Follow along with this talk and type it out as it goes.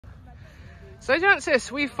So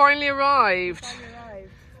Jancis, we finally arrived.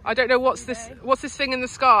 I don't know what's this thing in the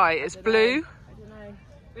sky. It's blue. I don't know.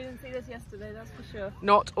 We didn't see this yesterday, that's for sure.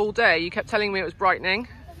 Not all day. You kept telling me it was brightening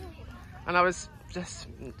and I was just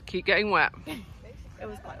keep getting wet. It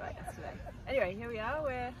was quite wet yesterday. Anyway, here we are.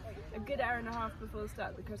 We're a good hour and a half before the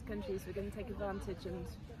start of the cross country, so we're going to take advantage and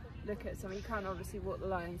look at some. You can't obviously walk the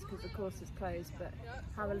lines because the course is closed, but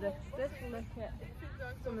have a little look at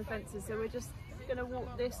some of the fences. So we're just going to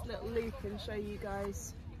walk this little loop and show you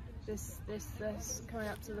guys this coming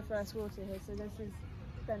up to the first water here. So this is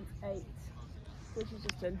fence 8, which is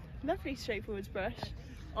just a lovely straightforward brush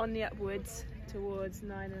on the upwards towards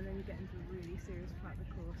 9, and then you get into a really serious part of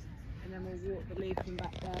the course, and then we'll walk the loop and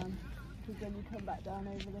back down. Then you come back down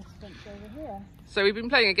over this fence over here. So we've been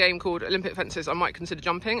playing a game called Olympic Fences I Might Consider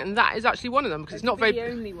Jumping, and that is actually one of them because it's not very the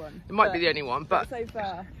only one. It might be the only one, but so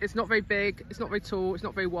far it's not very big, it's not very tall, it's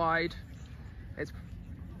not very wide. It's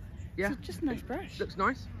just a nice brush. Looks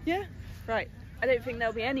nice. Yeah. Right. I don't think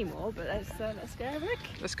there'll be any more, but let's go have a look.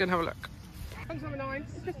 Let's go and have a look. Fence number 9.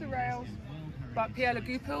 It's just the rails. But Pierre Le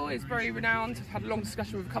Goupil is very renowned. I've had a long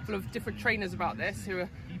discussion with a couple of different trainers about this who are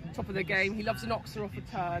top of their game. He loves an oxer off a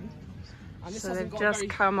turn. And this so they've just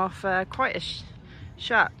come off quite a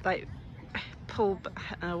sharp, like, pull,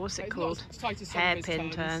 what's it called? Hairpin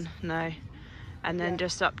turn, no. And then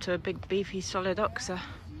just up to a big beefy solid oxer.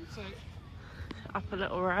 So, up a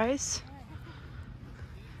little rise.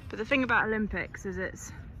 But the thing about Olympics is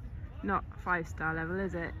it's not 5-star level,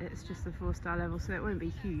 is it? It's just the 4-star level, so it won't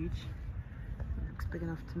be huge. It looks big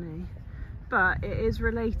enough to me. But it is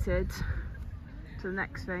related to the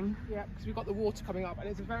next thing. Yeah, because we've got the water coming up, and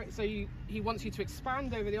it's a very he wants you to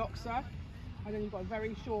expand over the oxer, and then you've got a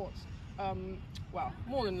very short, well,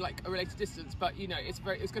 more than like a related distance, but you know it's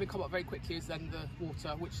going to come up very quickly as then the water,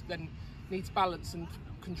 which then needs balance and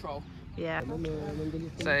control. Yeah.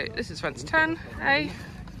 So this is fence 10A.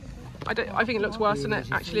 I think it looks worse than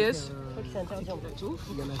it actually is.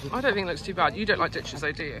 I don't think it looks too bad. You don't like ditches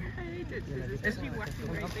though, do you?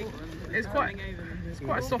 It's quite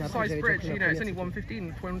a soft sized bridge, you know, it's only 115,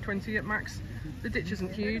 120 at max. The ditch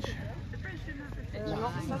isn't huge.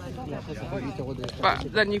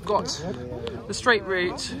 But then you've got the straight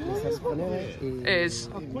route is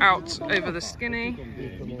out over the skinny,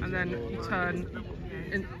 and then you turn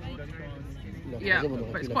in. Yeah,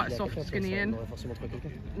 but it's quite a soft skinny in,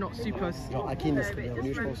 not super.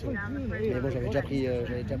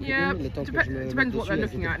 Yeah, depends what they're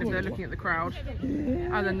looking at. If they're looking at the crowd,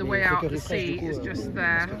 and then the way out at sea is just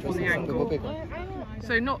there on the angle.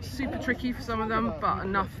 So not super tricky for some of them, but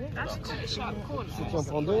enough. That's quite a sharp corner.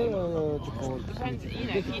 Depends, you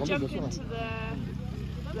know, if you jump into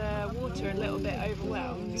the water a little bit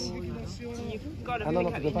overwhelmed, you've got to pick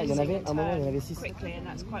up your instinct and turn quickly, and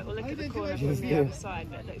that's quite, well, look at the corner from the other side,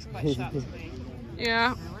 but it looks quite sharp to me.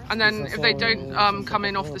 Yeah, and then if they don't come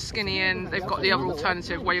in off the skinny end, they've got the other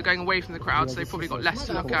alternative where you're going away from the crowd, so they've probably got less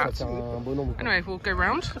to look at. Anyway, we'll go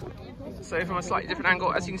round. So from a slightly different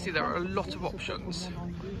angle, as you can see, there are a lot of options.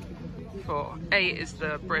 For A is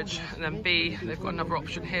the bridge, and then B, they've got another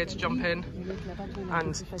option here to jump in,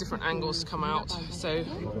 and different angles to come out. So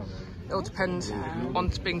it'll depend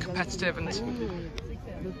on being competitive and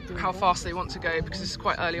how fast they want to go, because it's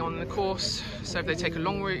quite early on in the course. So if they take a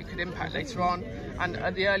long route, it could impact later on. And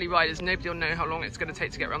at the early riders, nobody will know how long it's going to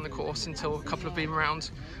take to get around the course until a couple have been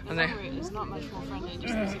around. And the route is not much more friendly, it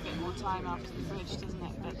just gives a bit more time after the bridge, doesn't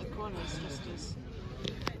it? But the corner is just as...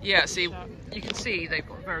 Yeah, see, you can see they've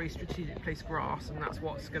got very strategic placed grass, and that's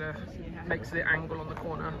what's going to make the angle on the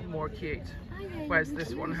corner more acute, whereas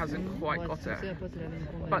this one hasn't quite got it.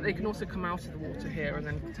 But they can also come out of the water here and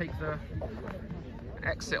then take the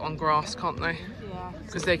exit on grass, can't they? Yeah.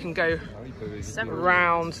 Because they can go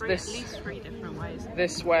round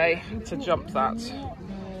this way to jump that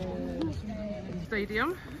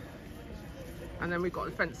stadium. And then we've got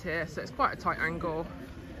the fence here, so it's quite a tight angle.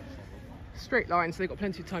 Straight line, so they've got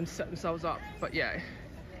plenty of time to set themselves up. But yeah,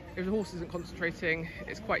 if the horse isn't concentrating,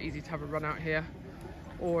 it's quite easy to have a run out here,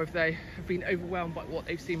 or if they have been overwhelmed by what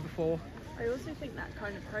they've seen before. I also think that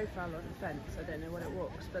kind of profile on the fence, I don't know what it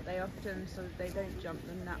walks, but they often sort of, they don't jump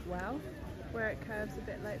them that well, where it curves a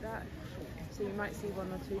bit like that. So you might see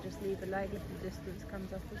one or two just leave a leg if the distance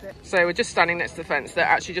comes up a bit. So we're just standing next to the fence. They're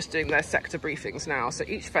actually just doing their sector briefings now. So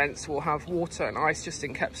each fence will have water and ice just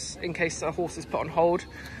in case a horse is put on hold.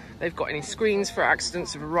 They've got any screens for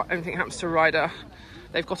accidents if anything happens to a rider.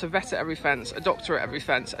 They've got a vet at every fence, a doctor at every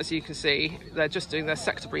fence. As you can see, they're just doing their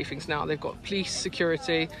sector briefings now. They've got police,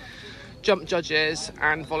 security, jump judges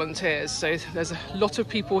and volunteers. So there's a lot of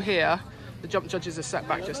people here. The jump judges are set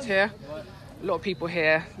back just here. A lot of people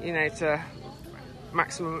here, you know, to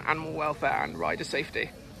maximum animal welfare and rider safety.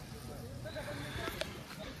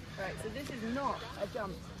 Right, so this is not a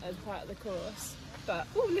jump as part of the course, but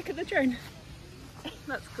oh, look at the drone.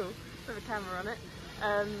 That's cool. With a camera on it.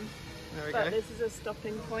 There we But go. this is a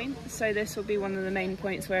stopping point, so this will be one of the main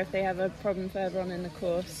points where if they have a problem further on in the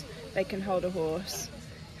course, they can hold a horse,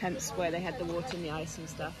 hence where they had the water and the ice and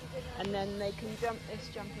stuff. And then they can jump this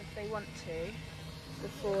jump if they want to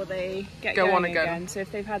before they get Go going on again. So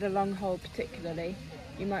if they've had a long hole particularly,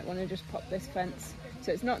 you might want to just pop this fence.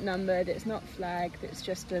 So it's not numbered, it's not flagged, it's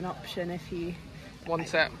just an option if you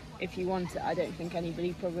Want it. if you want it. I don't think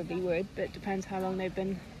anybody probably would, but it depends how long they've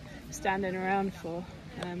been standing around for.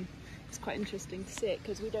 It's quite interesting to see it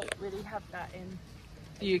because we don't really have that in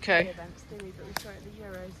UK. events, do we? But we saw it at the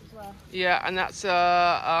Euros as well. Yeah, and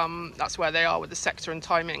that's where they are with the sector and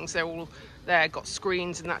timings. They're all there, got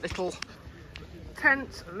screens in that little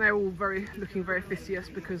tent, and they're all looking very officious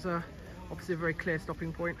because obviously a very clear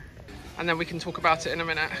stopping point. And then we can talk about it in a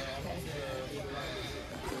minute.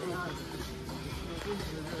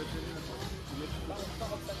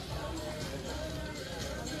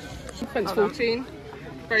 Fence 14,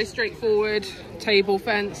 very straightforward table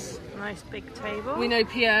fence. Nice big table. We know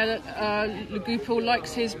Pierre Le Goupil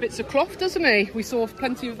likes his bits of cloth, doesn't he? We saw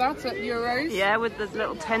plenty of that at Euros. Yeah, with the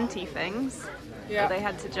little tenty things. Yeah. They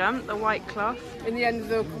had to jump, the white cloth. In the end,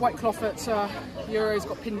 the white cloth at Euros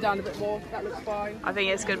got pinned down a bit more. That looks fine. I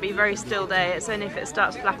think it's going to be a very still day. It's only if it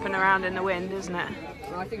starts flapping around in the wind, isn't it?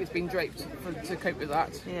 And I think it's been draped to cope with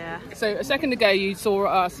that. Yeah. So a second ago, you saw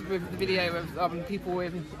us with the video of people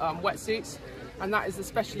in wetsuits. And that is the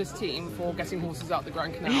specialist team for getting horses out the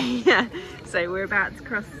Grand Canal. Yeah, so we're about to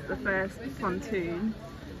cross the first pontoon,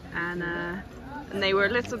 and they were a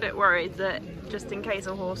little bit worried that just in case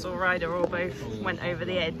a horse or rider or both went over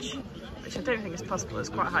the edge, which I don't think is possible, it's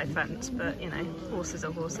quite a high fence, but you know, horses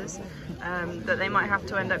are horses, that they might have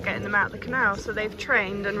to end up getting them out the canal. So they've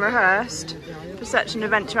trained and rehearsed for such an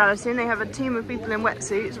eventuality, and they have a team of people in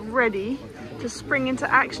wetsuits ready to spring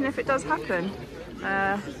into action if it does happen.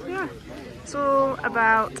 Yeah. It's all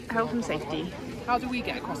about health and safety. How do we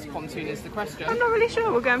get across the pontoon is the question. I'm not really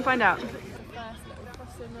sure, we'll go and find out.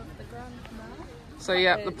 So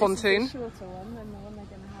yeah, the pontoon. This is a shorter one than the one they're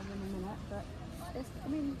going to have in a minute, but it's, I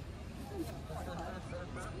mean,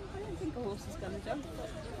 I don't think a horse is going to jump.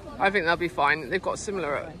 I think they'll be fine. They've got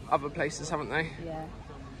similar at other places, haven't they? Yeah,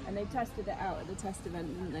 and they tested it out at the test event,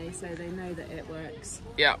 didn't they? So they know that it works.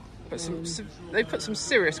 Yeah. But they've put some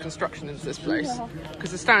serious construction into this place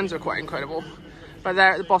because the stands are quite incredible. But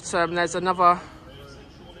there at the bottom, there's another.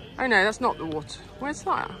 Oh no, that's not the water. Where's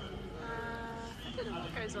that? I don't know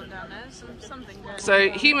what goes on down there. Something going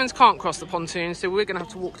So humans can't cross the pontoon, so we're going to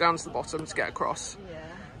have to walk down to the bottom to get across. Yeah.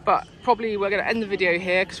 But probably we're going to end the video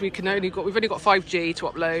here because we've only got 5G to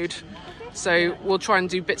upload. So we'll try and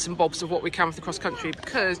do bits and bobs of what we can with the cross country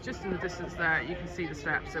because just in the distance there you can see the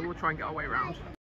steps. So we'll try and get our way around.